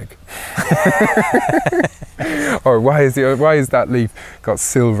so big, or why is that leaf got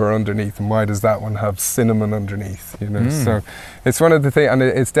silver underneath, and why does that one have cinnamon underneath? So it's one of the things, and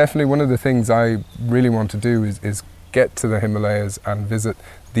it's definitely one of the things I really want to do is get to the Himalayas and visit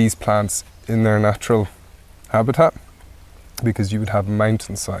these plants in their natural habitat, because you would have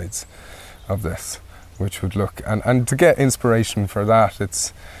mountainsides of this, which would look, and to get inspiration for that,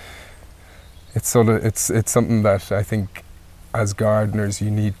 it's something that I think as gardeners you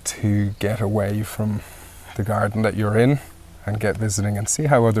need to get away from the garden that you're in and get visiting and see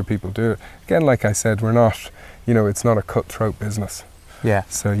how other people do it. Again, like I said, we're not, it's not a cutthroat business. Yeah.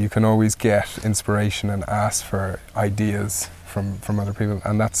 So you can always get inspiration and ask for ideas from other people,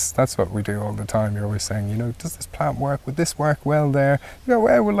 and that's what we do all the time. You're always saying, does this plant work? Would this work well there?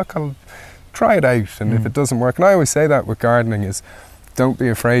 Well, look, I'll try it out, and if it doesn't work, and I always say that with gardening is, don't be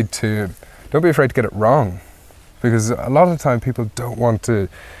afraid to get it wrong, because a lot of the time people don't want to.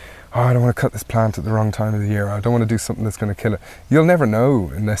 I don't want to cut this plant at the wrong time of the year. I don't want to do something that's going to kill it. You'll never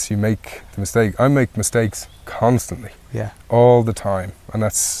know unless you make the mistake. I make mistakes constantly, all the time, and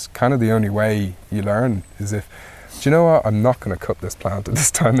that's kind of the only way you learn. Is if, do you know what? I'm not going to cut this plant at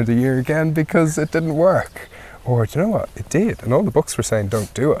this time of the year again because it didn't work. Or do you know what? It did, and all the books were saying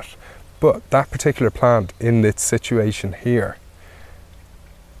don't do it. But that particular plant in its situation here,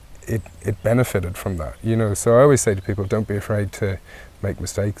 it benefited from that. So I always say to people, don't be afraid to make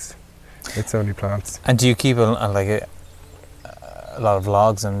mistakes. It's only plants. And do you keep a lot of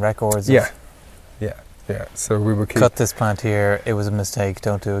logs and records? Yeah. So we will cut this plant here. It was a mistake.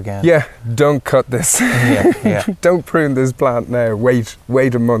 Don't do again. Yeah. Don't cut this. Yeah. Don't prune this plant now. Wait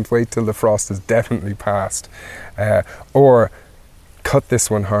a month. Wait till the frost is definitely passed. Or cut this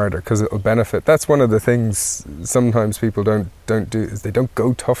one harder because it'll benefit. That's one of the things sometimes people don't do, is they don't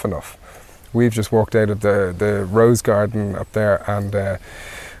go tough enough. We've just walked out of the rose garden up there, and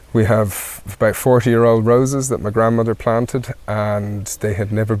we have about 40-year-old roses that my grandmother planted, and they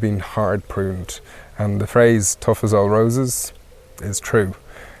had never been hard pruned. And the phrase "tough as all roses" is true.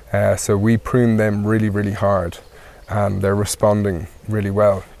 So we prune them really, really hard, and they're responding really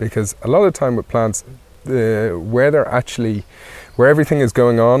well, because a lot of the time with plants, where everything is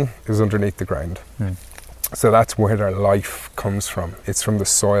going on is underneath the ground. So that's where their life comes from. It's from the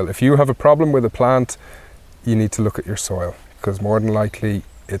soil. If you have a problem with a plant, you need to look at your soil, because more than likely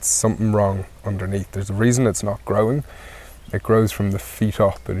it's something wrong underneath. There's a reason it's not growing. It grows from the feet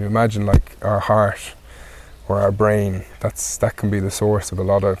up, and you imagine like our heart or our brain, that can be the source of a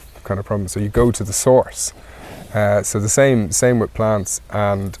lot of kind of problems. So you go to the source. So the same with plants,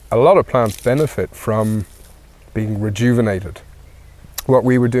 and a lot of plants benefit from being rejuvenated. What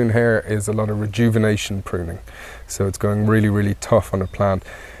we were doing here is a lot of rejuvenation pruning. So it's going really, really tough on a plant.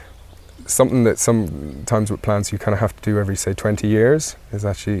 Something that sometimes with plants you kind of have to do every, say, 20 years is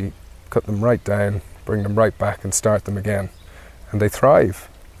actually cut them right down, bring them right back and start them again. And they thrive.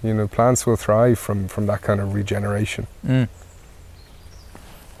 You know, plants will thrive from that kind of regeneration.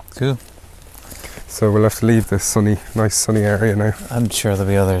 Cool. So we'll have to leave this nice sunny area now. I'm sure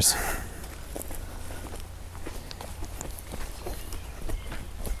there'll be others.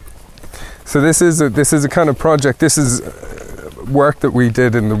 So this is a kind of project. This is work that we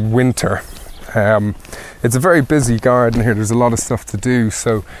did in the winter. It's a very busy garden here. There's a lot of stuff to do.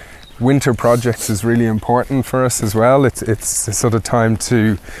 So winter projects is really important for us as well. It's a sort of time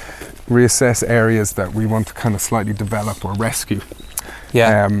to reassess areas that we want to kind of slightly develop or rescue.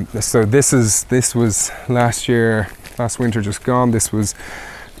 Yeah. So this was last winter just gone. This was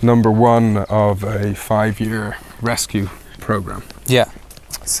number 1 of a 5-year rescue program. Yeah.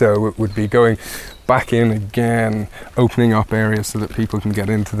 So it would be going back in again, opening up areas so that people can get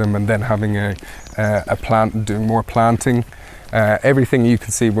into them, and then having a plant and doing more planting. Everything you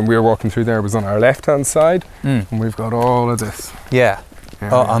can see when we were walking through there was on our left-hand side, and we've got all of this. Yeah.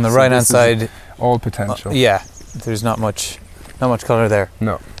 On the right-hand side, all potential. Yeah. There's not much colour there.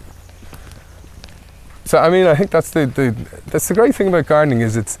 No. So I mean, I think that's the great thing about gardening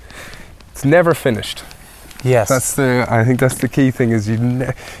is it's never finished. Yes. I think that's the key thing, is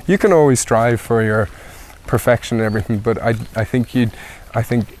you can always strive for your perfection and everything, but I think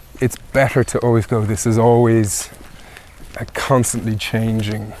it's better to always go, this is always a constantly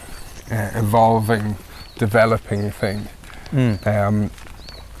changing, evolving, developing thing.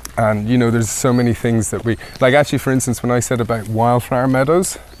 And you know, there's so many things that we like. Actually, for instance, when I said about wildflower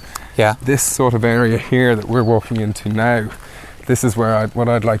meadows, this sort of area here that we're walking into now, this is where what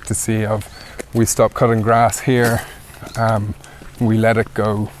I'd like to see of. We stop cutting grass here, we let it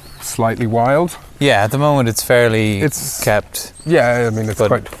go slightly wild. Yeah, at the moment it's fairly kept. Yeah, I mean it's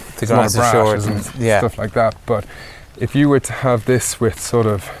quite, the grass is short and stuff like that. But if you were to have this with sort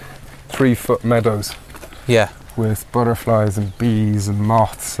of 3-foot meadows, with butterflies and bees and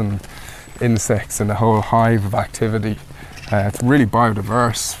moths and insects and a whole hive of activity, it's really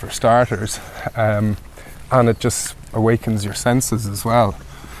biodiverse for starters, and it just awakens your senses as well.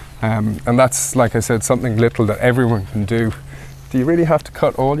 And that's, like I said, something little that everyone can do. Do you really have to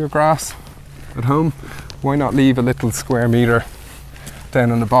cut all your grass at home? Why not leave a little square metre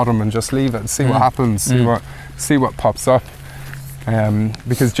down on the bottom and just leave it and see what happens, see what pops up?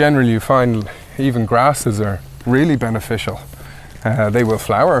 Because generally you find even grasses are really beneficial. They will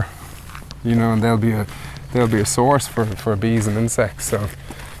flower, you know, and they'll be a source for bees and insects. So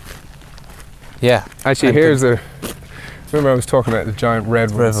actually, remember I was talking about the giant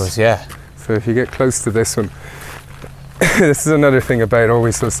redwoods? Yeah. So if you get close to this one, this is another thing about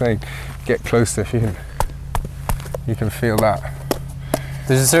always saying, get close to, if you can feel that.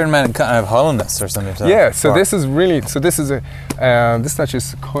 There's a certain amount of kind of hollowness or something to that. Yeah, so this is actually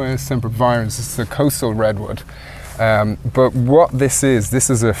Sequoia sempervirens. This is a coastal redwood. But what this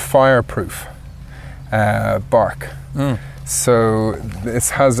is a fireproof bark. So this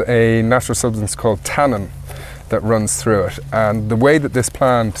has a natural substance called tannin that runs through it, and the way that this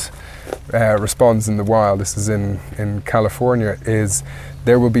plant responds in the wild, this is in California, is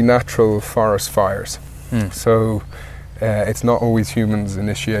there will be natural forest fires. So it's not always humans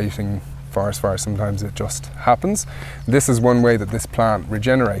initiating forest fires, sometimes it just happens. This is one way that this plant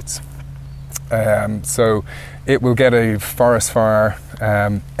regenerates. So it will get a forest fire,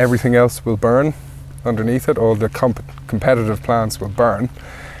 everything else will burn underneath it, all the competitive plants will burn.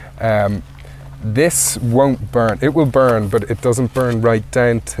 This won't burn. It will burn, but it doesn't burn right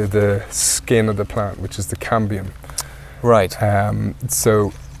down to the skin of the plant, which is the cambium. Right.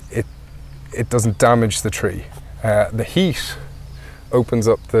 So it doesn't damage the tree. The heat opens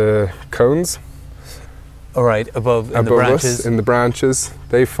up the cones. All right, above the branches. Us, in the branches,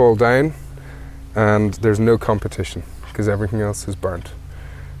 they fall down, and there's no competition because everything else is burnt.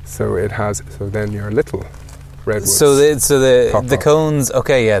 So then your little redwoods. So the cones.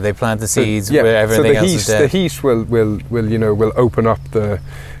 Okay, yeah, they plant the seeds where everything else is dead. The heat will open up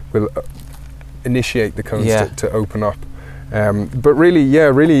will initiate the cones to open up. But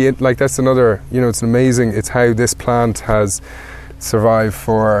really, that's another. It's amazing. It's how this plant has survived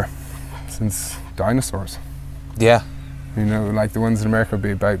since dinosaurs. Yeah. Like the ones in America would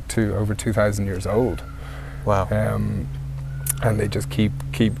be about over 2,000 years old. Wow. And they just keep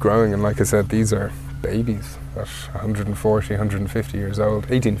growing. And like I said, these are babies at 140, 150 years old.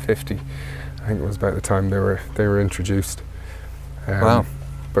 1850, I think it was about the time they were introduced. Wow.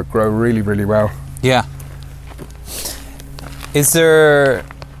 But grow really, really well. Yeah. Is there...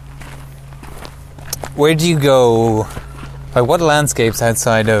 Where do you go... Like, what landscapes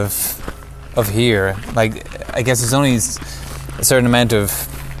outside of here? Like, I guess there's only a certain amount of...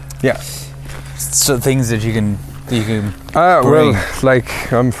 Yeah. So things that you can bring. Well,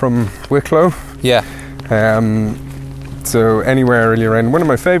 like, I'm from Wicklow. Yeah. So anywhere really around. One of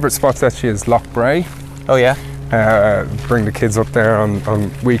my favourite spots actually is Loch Bray. Oh, yeah? Bring the kids up there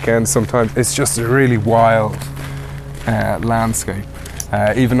on weekends sometimes. It's just a really wild landscape.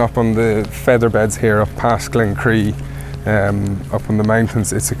 Even up on the feather beds here, up past Glencree, up on the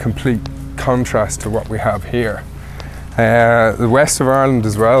mountains, it's a complete contrast to what we have here. The west of Ireland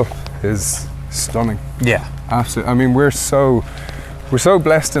as well is stunning. Yeah. Absolutely. I mean, we're so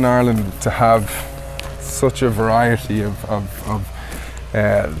blessed in Ireland to have such a variety of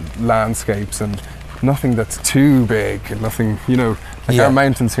landscapes, and nothing that's too big, and nothing, our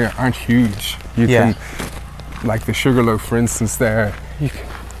mountains here aren't huge. You can, like the Sugarloaf, for instance, there,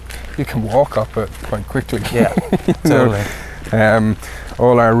 you can walk up it quite quickly. Yeah, totally.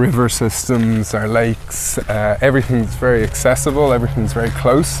 All our river systems, our lakes, everything's very accessible, everything's very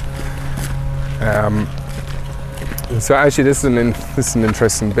close. So actually this is an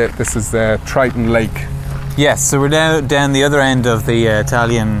interesting bit. This is Triton Lake. Yes, so we're down the other end of the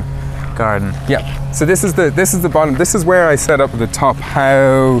Italian garden. Yeah. So this is the bottom. This is where I set up at the top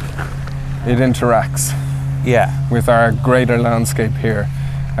how it interacts. Yeah. With our greater landscape here.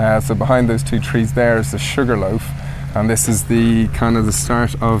 So behind those two trees there is the Sugarloaf, and this is the kind of the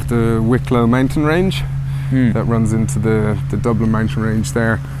start of the Wicklow mountain range that runs into the Dublin mountain range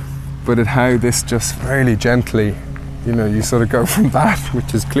there. But how this just fairly gently, you sort of go from that,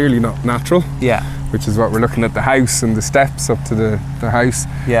 which is clearly not natural. Yeah. Which is what we're looking at, the house and the steps up to the house.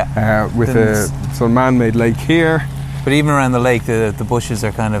 Yeah. With a sort of man-made lake here. But even around the lake, the bushes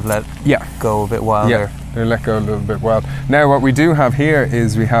are kind of let go a bit wilder. Yeah, they're let go a little bit wild. Now, what we do have here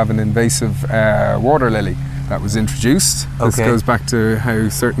is we have an invasive water lily that was introduced. Okay. This goes back to how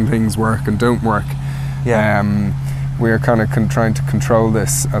certain things work and don't work. Yeah. We're kind of trying to control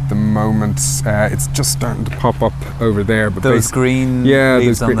this at the moment. It's just starting to pop up over there. But those green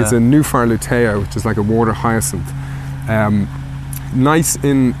leaves on it's a Nuphar lutea, which is like a water hyacinth. Nice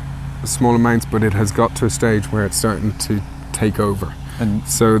in small amounts, but it has got to a stage where it's starting to take over. And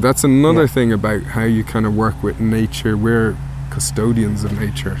so that's another thing about how you kind of work with nature. We're custodians of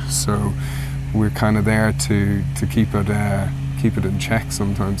nature, so we're kind of there to keep it in check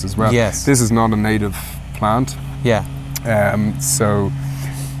sometimes as well. Yes. This is not a native plant. Yeah. So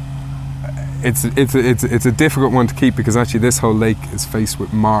it's a difficult one to keep, because actually this whole lake is faced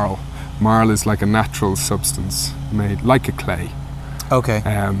with marl. Marl is like a natural substance made like a clay. Okay.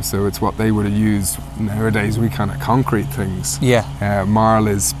 So it's what they would have used. Nowadays we kind of concrete things. Yeah. Marl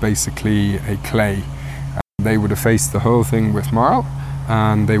is basically a clay. They would have faced the whole thing with marl,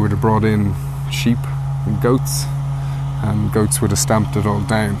 and they would have brought in sheep and goats would have stamped it all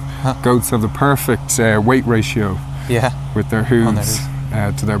down. Huh. Goats have the perfect weight ratio with their hooves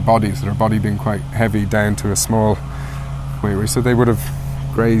to their bodies, their body being quite heavy down to a small weight ratio. So they would have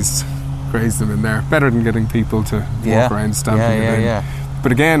grazed them in there. Better than getting people to walk around stamping it in. Yeah.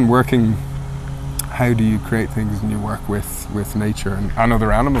 But again, how do you create things when you work with nature and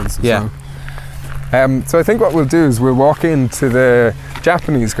other animals as well? So I think what we'll do is we'll walk into the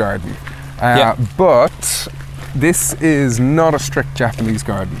Japanese garden. But this is not a strict Japanese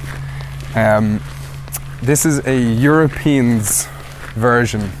garden. This is a European's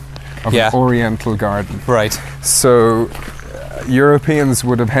version of an Oriental garden. Right. So Europeans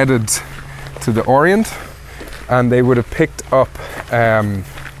would have headed to the Orient, and they would have picked up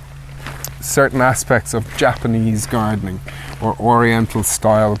certain aspects of Japanese gardening or Oriental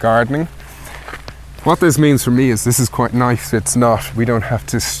style gardening. What this means for me is this is quite nice. It's not. We don't have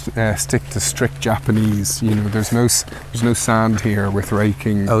to stick to strict Japanese. You know, there's no sand here with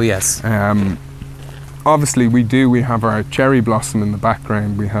raking. Oh yes. Obviously, we have our cherry blossom in the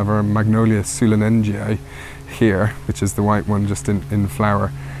background. We have our Magnolia sulanengiae here, which is the white one just in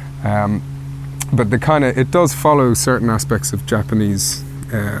flower. But it does follow certain aspects of Japanese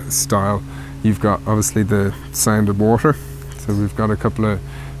style. You've got obviously the sound of water. So we've got a couple of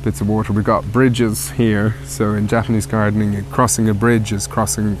bits of water. We've got bridges here. So in Japanese gardening, crossing a bridge is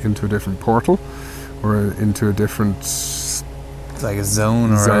crossing into a different portal or into a different... like a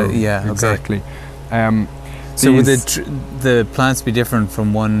zone or yeah, exactly. Okay. So would the plants be different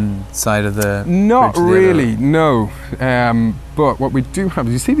from one side of the Not bridge to the really, other? no. But what we do have,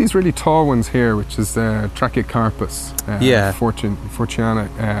 you see these really tall ones here, which is Trachycarpus,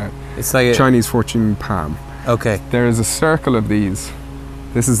 Fortuna, it's like Chinese fortune palm. Okay. There is a circle of these.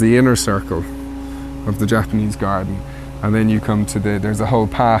 This is the inner circle of the Japanese garden. And then you come to there's a whole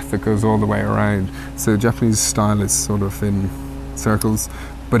path that goes all the way around. So Japanese style is sort of in circles,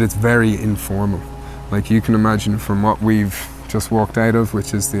 but it's very informal. Like you can imagine from what we've just walked out of,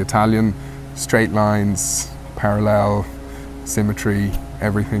 which is the Italian, straight lines, parallel, symmetry,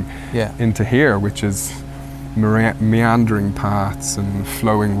 everything, into here, which is meandering paths and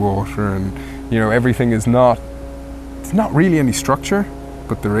flowing water, and you know, everything is not, it's not really any structure,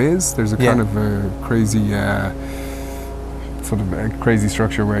 but there's a kind of a crazy sort of a crazy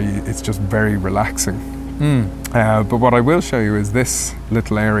structure where it's just very relaxing. But what I will show you is this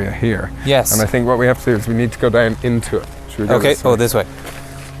little area here. Yes. And I think what we have to do is we need to go down into it. Should we go this way? This way.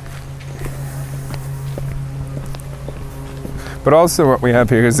 But also what we have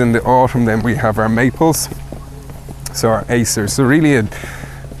here is in the autumn then we have our maples, so our acers. So really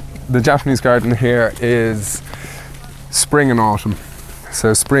the Japanese garden here is spring and autumn.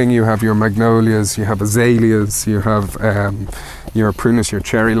 So spring you have your magnolias, you have azaleas, you have your prunus, your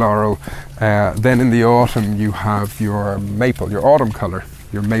cherry laurel. Then in the autumn you have your maple, your autumn colour,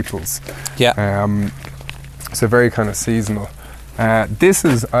 your maples. Yeah. So very kind of seasonal. I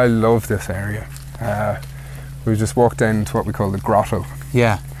love this area. We just walked down into what we call the grotto.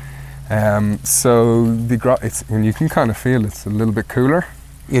 Yeah. So the grotto, and you can kind of feel it's a little bit cooler.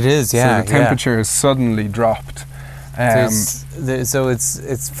 It is, yeah. So the temperature has suddenly dropped. So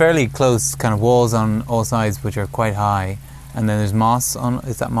it's fairly close, kind of walls on all sides, which are quite high, and then there's moss on.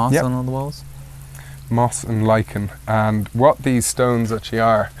 Is that moss on all the walls? Moss and lichen, and what these stones actually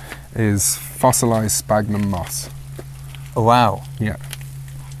are is fossilized sphagnum moss. Oh wow! Yeah.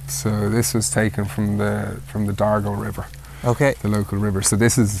 So this was taken from the Dargle River. Okay. The local river. So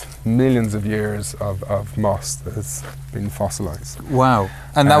this is millions of years of moss that has been fossilized. Wow!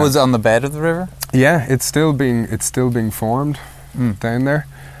 And that was on the bed of the river? Yeah, it's still being formed down there.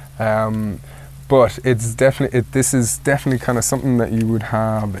 But it's definitely this is definitely kind of something that you would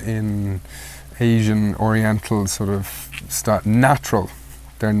have in Asian Oriental sort of natural.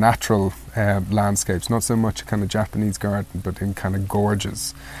 They're natural landscapes, not so much a kind of Japanese garden, but in kind of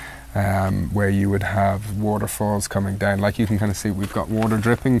gorges. Where you would have waterfalls coming down. Like you can kind of see we've got water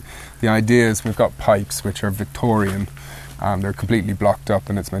dripping. The idea is we've got pipes which are Victorian and they're completely blocked up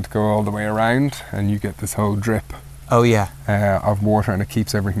and it's meant to go all the way around and you get this whole drip of water and it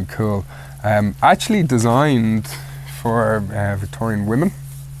keeps everything cool. Actually designed for Victorian women.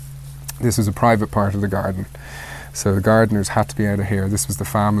 This was a private part of the garden. So the gardeners had to be out of here. This was the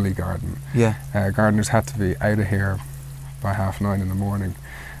family garden. Yeah. Gardeners had to be out of here by 9:30 in the morning.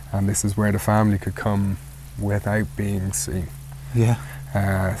 And this is where the family could come without being seen. Yeah.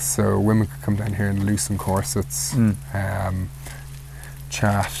 So women could come down here in loosen corsets,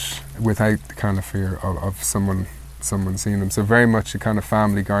 chat without the kind of fear of someone seeing them. So very much a kind of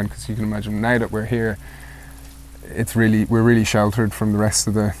family garden, because you can imagine now that we're here, we're really sheltered from the rest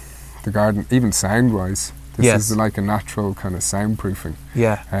of the garden, even sound-wise. This is like a natural kind of soundproofing.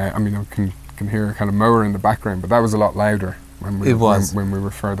 Yeah. I mean, I can hear a kind of mower in the background, but that was a lot louder. When we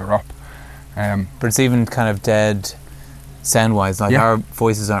were further up. But it's even kind of dead sound-wise, like our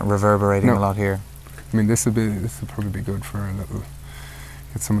voices aren't reverberating a lot here. I mean, this would probably be good for a little,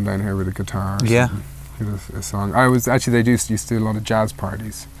 get someone down here with a guitar or something, get a song. They used to do a lot of jazz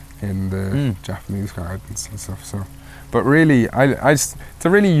parties in the Japanese gardens and stuff, so. But really, it's a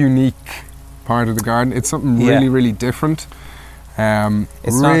really unique part of the garden. It's something really, really different.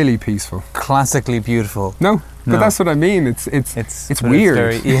 It's really peaceful. Classically beautiful. No. But that's what I mean. It's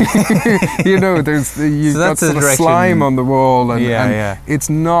weird. You know, you've got sort of slime on the wall, and it's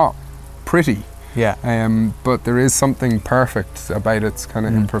not pretty. Yeah. But there is something perfect about its kind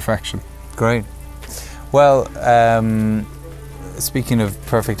of imperfection. Great. Well, speaking of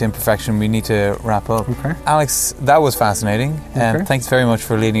perfect imperfection, we need to wrap up. Okay. Alex, that was fascinating. Okay. Thanks very much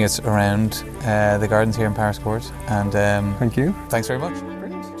for leading us around the gardens here in Powerscourt. And thank you. Thanks very much.